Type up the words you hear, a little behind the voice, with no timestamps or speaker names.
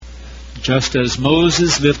Just as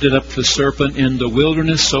Moses lifted up the serpent in the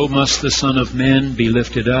wilderness, so must the Son of Man be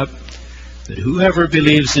lifted up, that whoever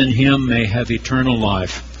believes in him may have eternal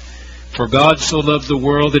life. For God so loved the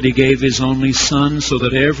world that he gave his only Son, so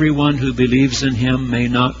that everyone who believes in him may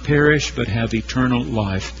not perish, but have eternal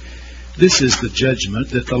life. This is the judgment,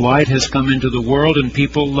 that the light has come into the world, and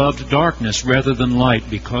people loved darkness rather than light,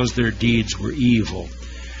 because their deeds were evil.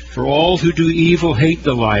 For all who do evil hate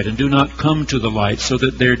the light, and do not come to the light, so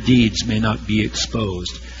that their deeds may not be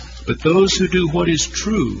exposed. But those who do what is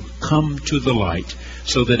true come to the light,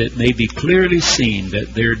 so that it may be clearly seen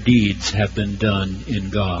that their deeds have been done in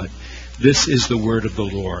God. This is the word of the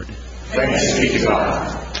Lord. Thanks be to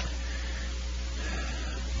God.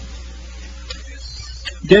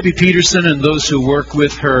 Debbie Peterson and those who work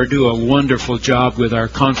with her do a wonderful job with our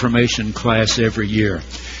confirmation class every year.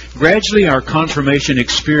 Gradually, our confirmation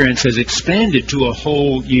experience has expanded to a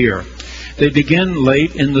whole year. They begin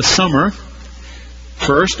late in the summer.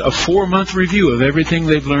 First, a 4-month review of everything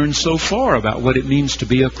they've learned so far about what it means to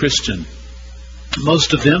be a Christian.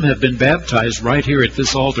 Most of them have been baptized right here at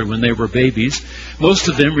this altar when they were babies. Most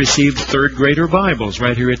of them received third-grader Bibles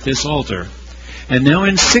right here at this altar. And now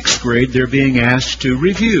in 6th grade, they're being asked to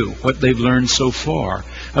review what they've learned so far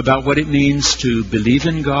about what it means to believe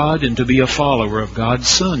in God and to be a follower of God's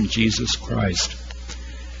Son, Jesus Christ.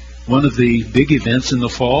 One of the big events in the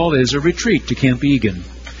fall is a retreat to Camp Egan.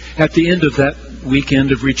 At the end of that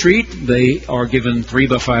weekend of retreat, they are given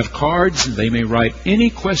 3x5 cards. They may write any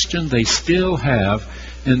question they still have,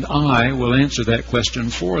 and I will answer that question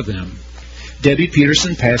for them. Debbie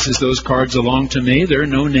Peterson passes those cards along to me. There are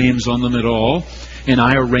no names on them at all, and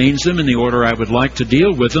I arrange them in the order I would like to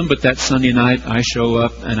deal with them, but that Sunday night I show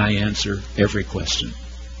up and I answer every question.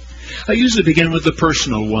 I usually begin with the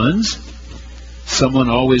personal ones. Someone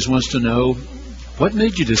always wants to know, what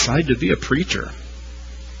made you decide to be a preacher?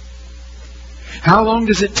 How long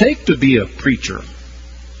does it take to be a preacher?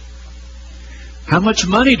 How much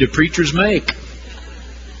money do preachers make?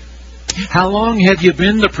 How long have you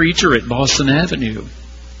been the preacher at Boston Avenue?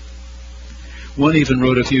 One even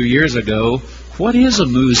wrote a few years ago, what is a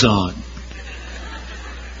muson?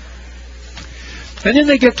 And then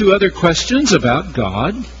they get to other questions about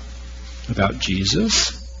God, about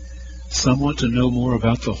Jesus. Some want to know more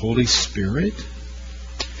about the Holy Spirit.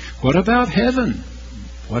 What about heaven?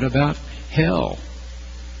 What about hell?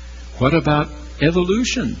 What about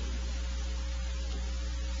evolution?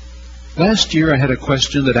 Last year I had a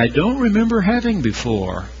question that I don't remember having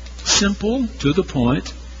before. Simple, to the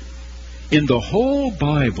point. In the whole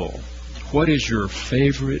Bible, what is your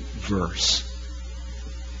favorite verse?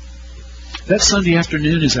 That Sunday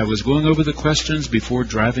afternoon, as I was going over the questions before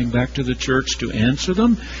driving back to the church to answer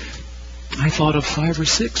them, I thought of 5 or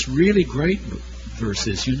 6 really great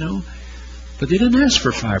verses, you know. But they didn't ask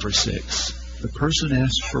for 5 or 6. The person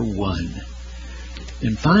asked for 1.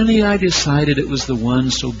 And finally I decided it was the one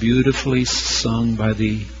so beautifully sung by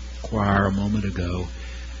the choir a moment ago.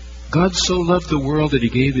 God so loved the world that he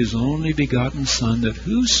gave his only begotten Son, that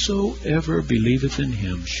whosoever believeth in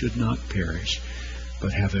him should not perish,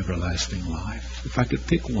 but have everlasting life. If I could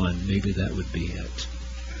pick one, maybe that would be it.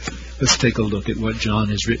 Let's take a look at what John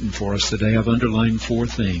has written for us today. I've underlined 4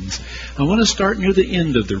 things. I want to start near the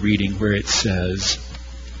end of the reading where it says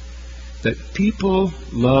that people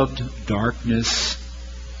loved darkness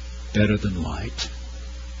better than light.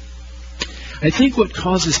 I think what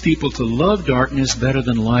causes people to love darkness better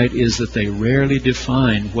than light is that they rarely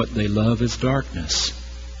define what they love as darkness.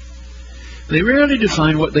 They rarely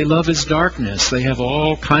define what they love as darkness. They have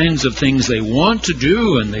all kinds of things they want to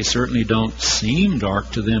do, and they certainly don't seem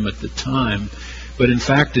dark to them at the time. But in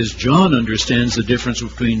fact, as John understands the difference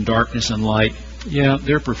between darkness and light, yeah,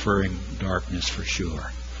 they're preferring darkness for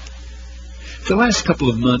sure. The last couple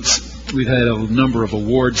of months, we've had a number of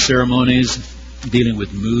award ceremonies dealing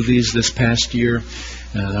with movies this past year.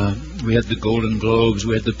 We had the Golden Globes,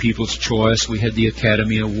 we had the People's Choice, we had the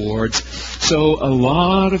Academy Awards. So a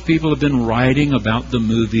lot of people have been writing about the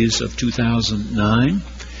movies of 2009.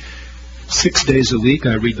 6 days a week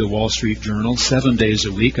I read the Wall Street Journal. 7 days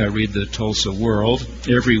a week I read the Tulsa World.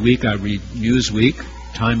 Every week I read Newsweek,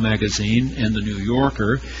 Time Magazine, and the New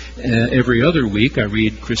Yorker. Every other week I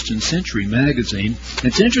read Christian Century Magazine.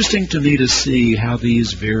 It's interesting to me to see how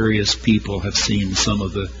these various people have seen some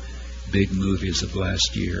of the big movies of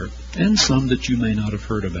last year, and some that you may not have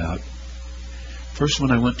heard about. First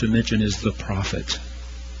one I want to mention is The Prophet.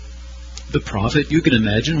 The Prophet, you can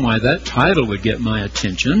imagine why that title would get my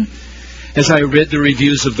attention. As I read the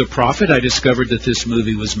reviews of The Prophet, I discovered that this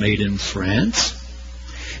movie was made in France.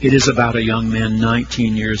 It is about a young man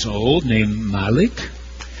 19 years old named Malik,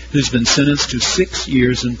 who's been sentenced to 6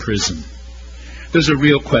 years in prison. There's a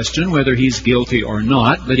real question whether he's guilty or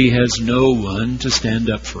not, but he has no one to stand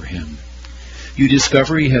up for him. You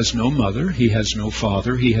discover he has no mother, he has no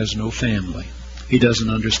father, he has no family. He doesn't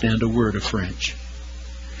understand a word of French.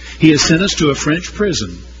 He is sentenced to a French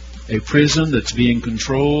prison, a prison that's being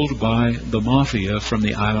controlled by the mafia from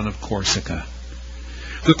the island of Corsica.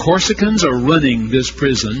 The Corsicans are running this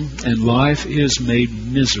prison, and life is made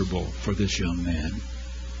miserable for this young man.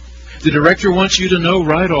 The director wants you to know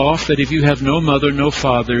right off that if you have no mother, no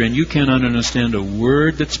father, and you cannot understand a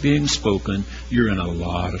word that's being spoken, you're in a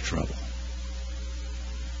lot of trouble.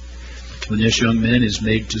 When this young man is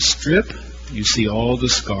made to strip, you see all the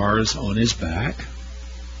scars on his back,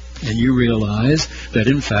 and you realize that,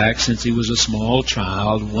 in fact, since he was a small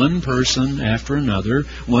child, one person after another,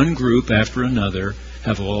 one group after another,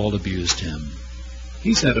 have all abused him.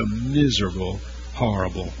 He's had a miserable,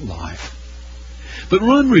 horrible life. But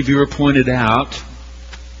one reviewer pointed out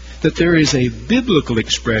that there is a biblical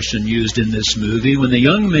expression used in this movie when the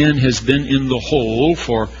young man has been in the hole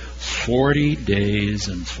for 40 days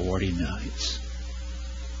and 40 nights.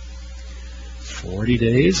 40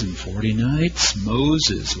 days and 40 nights,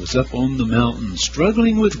 Moses was up on the mountain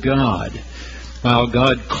struggling with God, while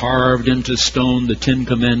God carved into stone the 10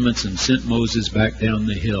 Commandments and sent Moses back down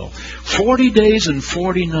the hill. 40 days and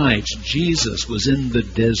 40 nights, Jesus was in the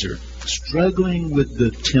desert, struggling with the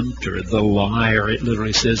tempter, the liar, it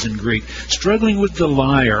literally says in Greek, struggling with the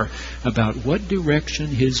liar about what direction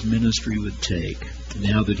his ministry would take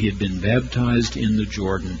now that he had been baptized in the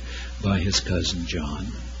Jordan by his cousin John.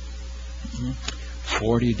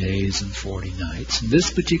 40 days and 40 nights. And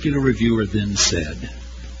this particular reviewer then said,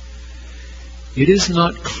 it is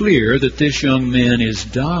not clear that this young man is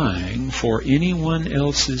dying for anyone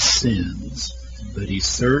else's sins, but he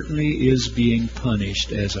certainly is being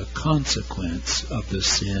punished as a consequence of the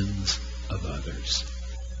sins of others.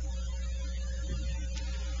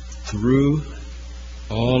 Through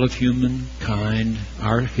all of humankind,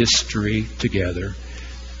 our history together,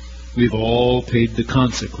 we've all paid the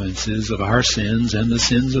consequences of our sins and the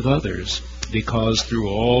sins of others, because through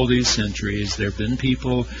all these centuries there have been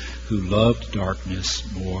people who loved darkness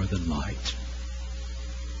more than light.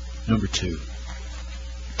 Number 2.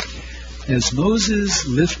 As Moses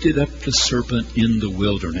lifted up the serpent in the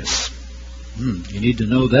wilderness, you need to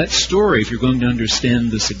know that story if you're going to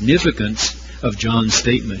understand the significance of John's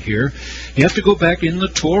statement here. You have to go back in the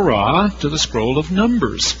Torah to the scroll of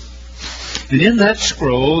Numbers. And in that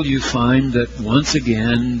scroll you find that once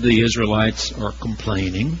again the Israelites are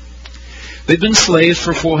complaining. They've been slaves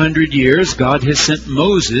for 400 years. God has sent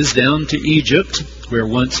Moses down to Egypt, where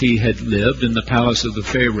once he had lived in the palace of the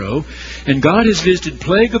Pharaoh. And God has visited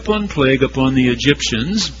plague upon the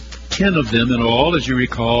Egyptians, 10 of them in all, as you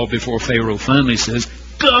recall, before Pharaoh finally says,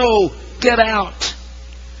 "Go, get out."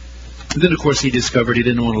 And then, of course, he discovered he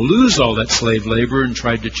didn't want to lose all that slave labor and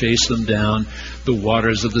tried to chase them down. The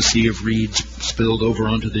waters of the Sea of Reeds spilled over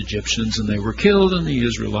onto the Egyptians, and they were killed, and the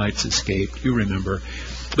Israelites escaped. You remember.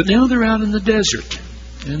 But now they're out in the desert,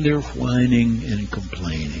 and they're whining and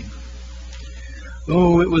complaining.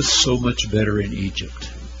 Oh, it was so much better in Egypt.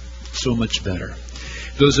 So much better.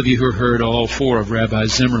 Those of you who heard all 4 of Rabbi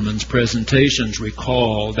Zimmerman's presentations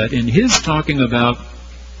recall that in his talking about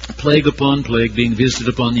plague upon plague being visited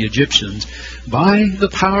upon the Egyptians by the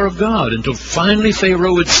power of God, until finally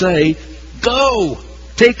Pharaoh would say, "Go,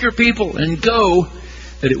 take your people and go,"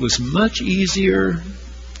 that it was much easier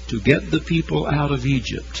to get the people out of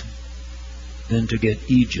Egypt than to get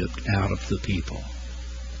Egypt out of the people.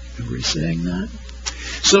 Remember he saying that?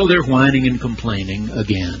 So they're whining and complaining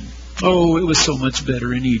again. Oh, it was so much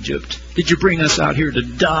better in Egypt. Did you bring us out here to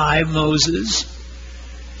die, Moses?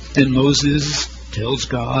 And Moses tells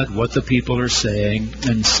God what the people are saying,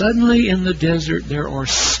 and suddenly in the desert there are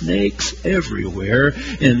snakes everywhere,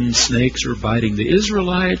 and snakes are biting the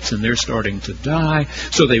Israelites, and they're starting to die.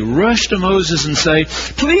 So they rush to Moses and say,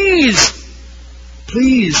 Please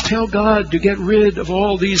tell God to get rid of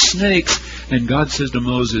all these snakes. And God says to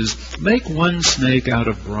Moses, make one snake out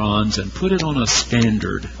of bronze and put it on a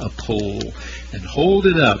standard, a pole, and hold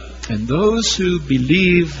it up. And those who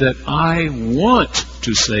believe that I want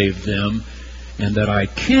to save them and that I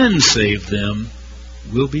can save them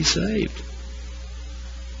will be saved.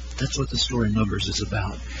 That's what the story of Numbers is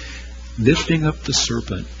about. Lifting up the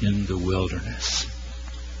serpent in the wilderness.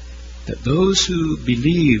 That those who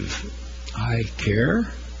believe I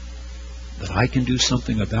care, that I can do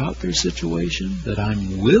something about their situation, that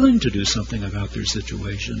I'm willing to do something about their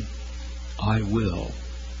situation, I will.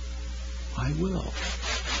 I will.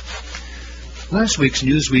 Last week's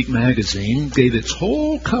Newsweek magazine gave its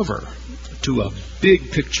whole cover to a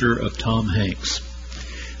big picture of Tom Hanks.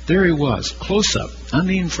 there he was, close up. I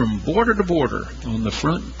mean, from border to border on the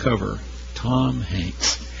front cover, Tom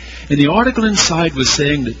Hanks. And the article inside was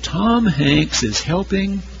saying that Tom Hanks is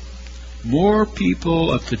helping more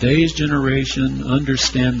people of today's generation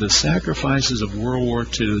understand the sacrifices of World War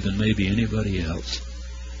II than maybe anybody else.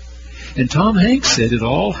 And Tom Hanks said it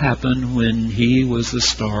all happened when he was the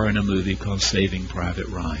star in a movie called Saving Private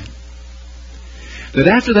Ryan. That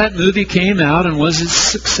after that movie came out and was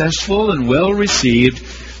successful and well received,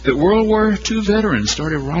 that World War II veterans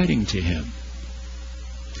started writing to him.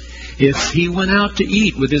 If he went out to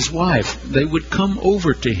eat with his wife, they would come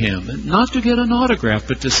over to him, and not to get an autograph,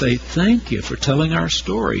 but to say, "Thank you for telling our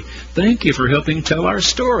story. Thank you for helping tell our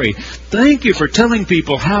story. Thank you for telling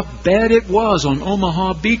people how bad it was on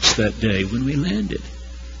Omaha Beach that day when we landed."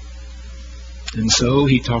 And so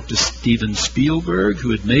he talked to Steven Spielberg,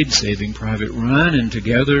 who had made Saving Private Ryan, and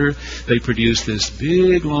together they produced this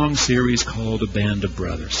big, long series called A Band of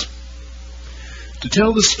Brothers, to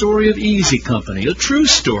tell the story of Easy Company, a true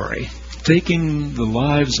story, taking the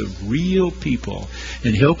lives of real people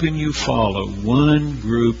and helping you follow one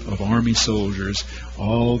group of Army soldiers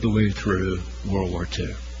all the way through World War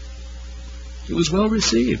II. It was well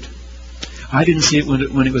received. I didn't see it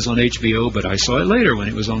when it was on HBO, but I saw it later when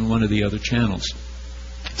it was on one of the other channels.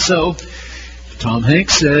 So, Tom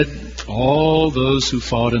Hanks said, all those who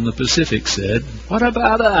fought in the Pacific said, "What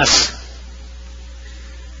about us?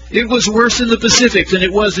 It was worse in the Pacific than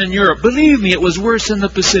it was in Europe. Believe me, it was worse in the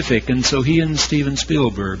Pacific." And so he and Steven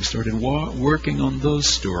Spielberg started working on those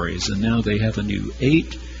stories, and now they have a new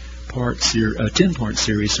 10-part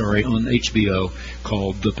series on HBO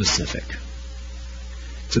called The Pacific.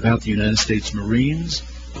 It's about the United States Marines,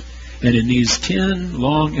 and in these 10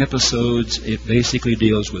 long episodes, it basically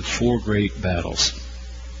deals with 4 great battles: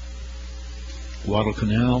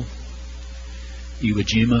 Guadalcanal, Iwo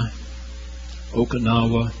Jima,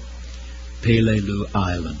 Okinawa, Peleliu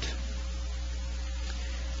Island.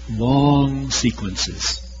 Long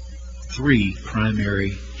sequences. 3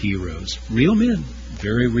 primary heroes. Real men,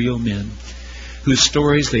 very real men, whose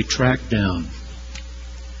stories they track down.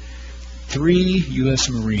 3 U.S.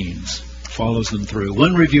 Marines follows them through.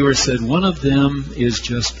 One reviewer said one of them is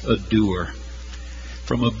just a doer.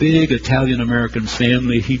 From a big Italian-American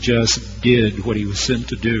family, he just did what he was sent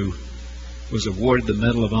to do. Was awarded the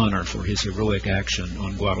Medal of Honor for his heroic action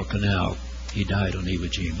on Guadalcanal. He died on Iwo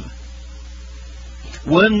Jima.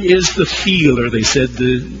 One is the feeler, they said,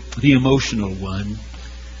 the emotional one,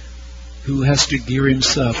 who has to gear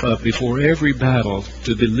himself up before every battle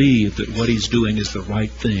to believe that what he's doing is the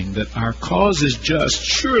right thing, that our cause is just.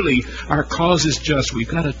 Surely our cause is just. We've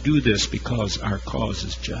got to do this because our cause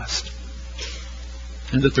is just.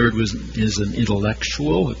 And the third is an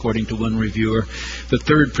intellectual, according to one reviewer. The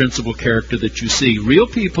third principal character that you see. Real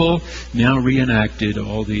people, now reenacted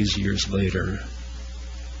all these years later.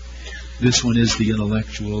 This one is the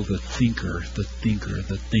intellectual, the thinker.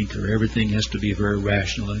 Everything has to be very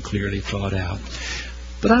rational and clearly thought out.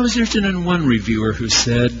 But I was interested in one reviewer who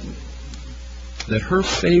said that her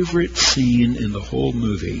favorite scene in the whole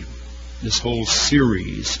movie, this whole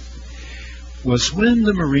series, was when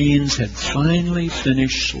the Marines had finally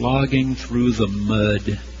finished slogging through the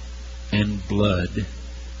mud and blood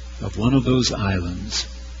of one of those islands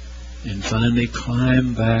and finally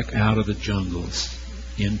climbed back out of the jungles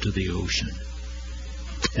into the ocean.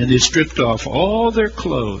 And they stripped off all their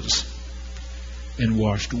clothes and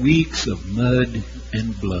washed weeks of mud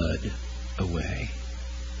and blood away.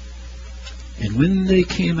 And when they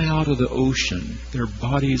came out of the ocean, their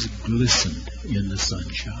bodies glistened in the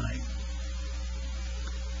sunshine.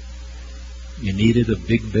 You needed a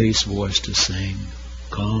big bass voice to sing,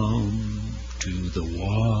 "Come to the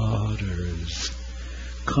waters,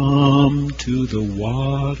 come to the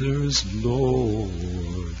waters,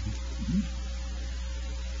 Lord,"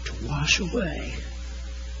 to wash away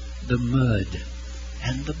the mud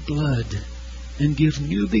and the blood and give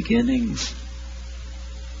new beginnings,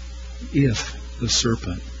 if the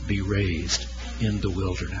serpent be raised in the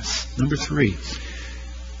wilderness. Number 3.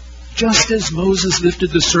 Just as Moses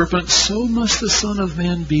lifted the serpent, so must the Son of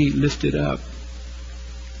Man be lifted up.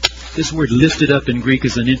 This word lifted up in Greek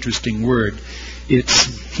is an interesting word. It's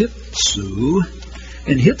hypsu,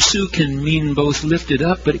 and hypsu can mean both lifted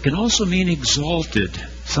up, but it can also mean exalted.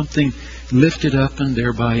 Something lifted up and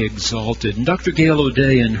thereby exalted. And Dr. Gail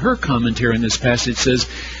O'Day, in her commentary on this passage, says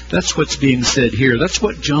that's what's being said here. That's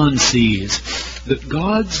what John sees, that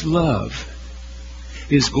God's love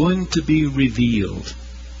is going to be revealed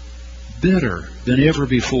better than ever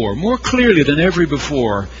before, more clearly than ever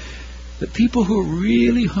before, that people who are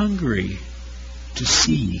really hungry to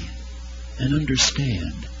see and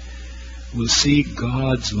understand will see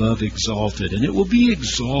God's love exalted. And it will be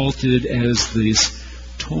exalted as this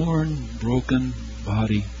torn, broken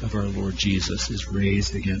body of our Lord Jesus is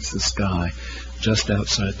raised against the sky just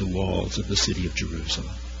outside the walls of the city of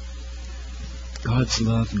Jerusalem. God's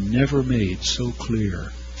love never made so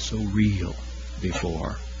clear, so real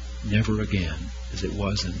before, never again, as it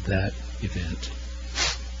was in that event.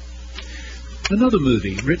 Another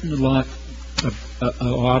movie written a lot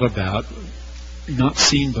about, not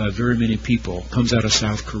seen by very many people, comes out of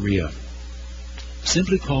South Korea,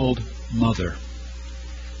 simply called Mother.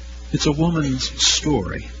 It's a woman's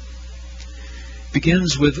story.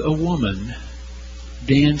 Begins with a woman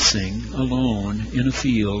dancing alone in a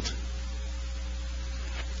field.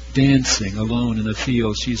 Dancing alone in a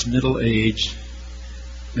field. She's middle-aged,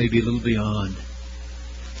 maybe a little beyond.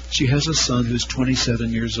 She has a son who's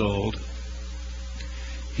 27 years old.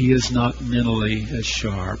 He is not mentally as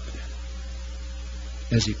sharp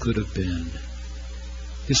as he could have been.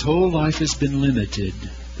 His whole life has been limited.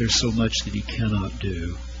 There's so much that he cannot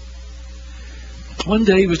do. One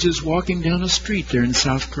day he was just walking down a street there in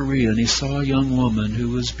South Korea, and he saw a young woman who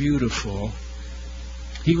was beautiful.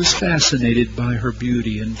 He was fascinated by her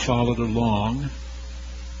beauty and followed along.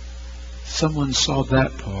 Someone saw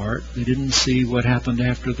that part. They didn't see what happened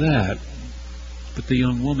after that. But the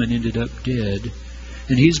young woman ended up dead.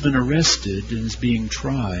 And he's been arrested and is being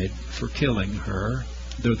tried for killing her,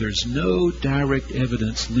 though there's no direct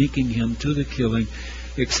evidence linking him to the killing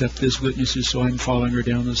except this witness who saw him following her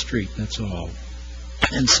down the street. That's all.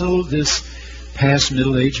 And so this past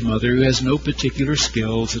middle-aged mother, who has no particular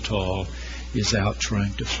skills at all, is out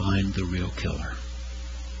trying to find the real killer.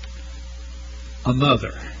 A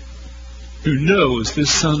mother who knows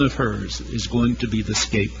this son of hers is going to be the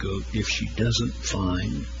scapegoat if she doesn't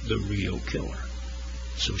find the real killer.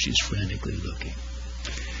 So she's frantically looking.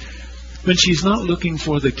 When she's not looking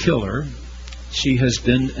for the killer, she has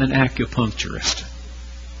been an acupuncturist.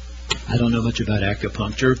 I don't know much about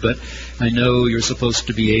acupuncture, but I know you're supposed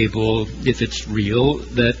to be able, if it's real,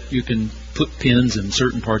 that you can put pins in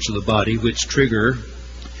certain parts of the body which trigger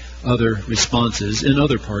other responses in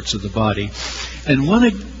other parts of the body. And one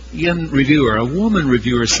reviewer, a woman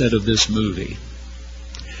reviewer, said of this movie,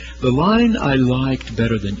 the line I liked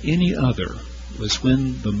better than any other was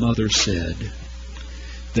when the mother said,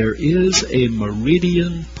 there is a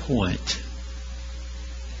meridian point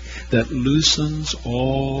that loosens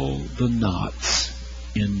all the knots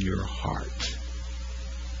in your heart.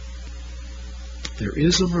 There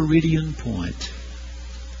is a meridian point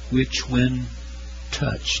which, when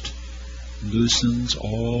touched, loosens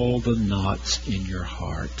all the knots in your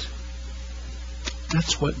heart.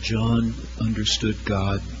 That's what John understood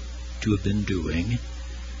God to have been doing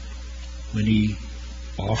when he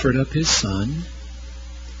offered up his son,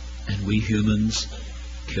 and we humans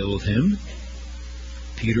killed him.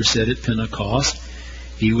 Peter said at Pentecost,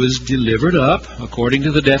 he was delivered up according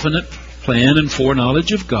to the definite plan and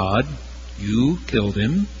foreknowledge of God. You killed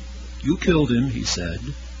him. You killed him, he said.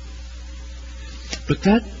 But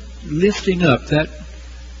that lifting up, that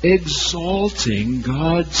exalting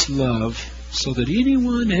God's love so that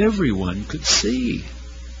anyone, everyone could see,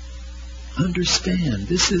 understand,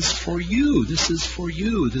 this is for you, this is for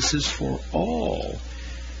you, this is for all.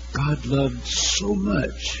 God loved so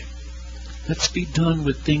much. Let's be done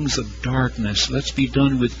with things of darkness. Let's be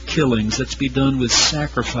done with killings. Let's be done with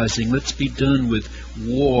sacrificing. Let's be done with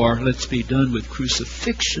war. Let's be done with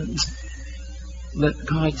crucifixions. Let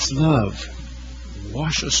God's love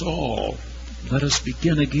wash us all. Let us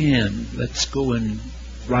begin again. Let's go in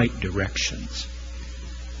right directions.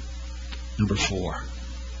 Number 4.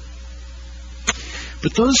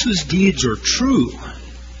 But those whose deeds are true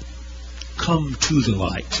come to the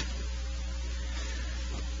light.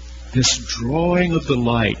 This drawing of the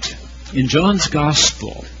light. In John's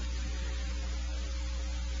Gospel,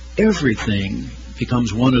 everything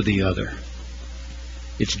becomes one or the other.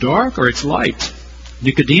 It's dark or it's light.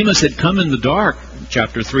 Nicodemus had come in the dark,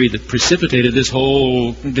 chapter 3, that precipitated this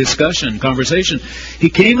whole discussion, conversation. He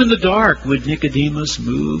came in the dark. Would Nicodemus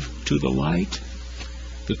move to the light?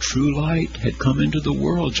 The true light had come into the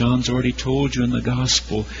world. John's already told you in the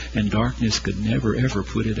Gospel, and darkness could never, ever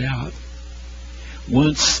put it out.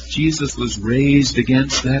 Once Jesus was raised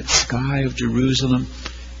against that sky of Jerusalem,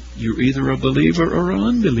 you're either a believer or an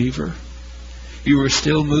unbeliever. You were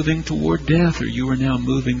still moving toward death, or you are now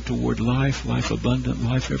moving toward life, life abundant,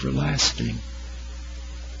 life everlasting.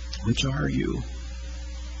 Which are you?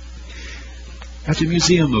 At the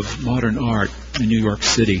Museum of Modern Art in New York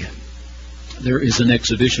City, there is an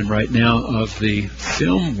exhibition right now of the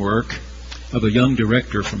film work of a young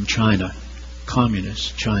director from China,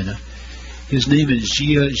 communist China. His name is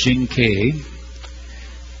Jia Zhengke.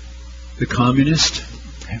 The communists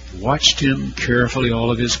have watched him carefully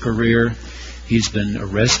all of his career. He's been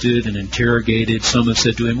arrested and interrogated. Some have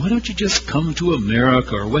said to him, why don't you just come to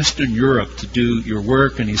America or Western Europe to do your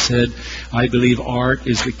work? And he said, I believe art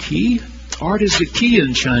is the key. Art is the key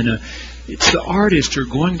in China. It's the artists who are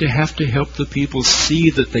going to have to help the people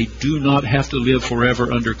see that they do not have to live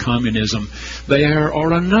forever under communism. There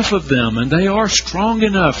are enough of them, and they are strong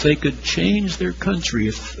enough. They could change their country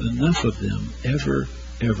if enough of them ever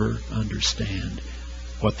understand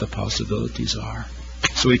what the possibilities are.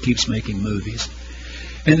 So he keeps making movies.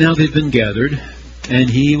 And now they've been gathered, and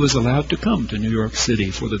he was allowed to come to New York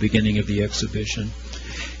City for the beginning of the exhibition.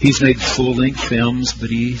 He's made full-length films,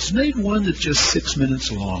 but he's made one that's just 6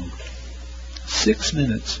 minutes long. 6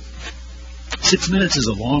 minutes. 6 minutes is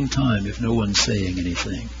a long time if no one's saying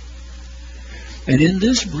anything. And in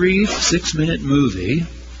this brief 6-minute movie,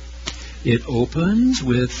 it opens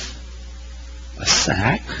with a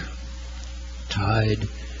sack tied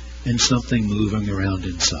and something moving around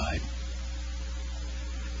inside.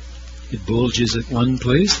 It bulges at one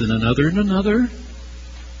place, then another and another.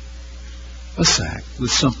 A sack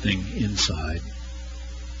with something inside.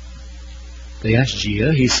 They asked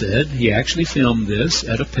Jia, he said, he actually filmed this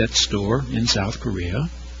at a pet store in South Korea.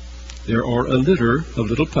 There are a litter of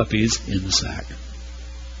little puppies in the sack.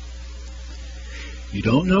 You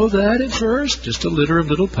don't know that at first, just a litter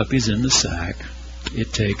of little puppies in the sack.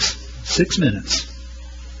 It takes 6 minutes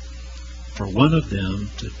for one of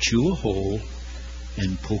them to chew a hole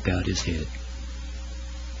and poke out his head.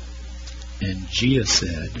 And Jia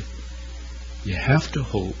said, you have to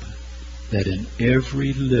hope that in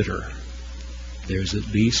every litter there's at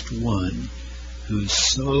least one who's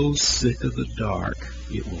so sick of the dark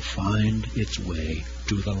it will find its way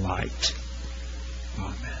to the light.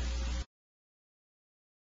 Amen.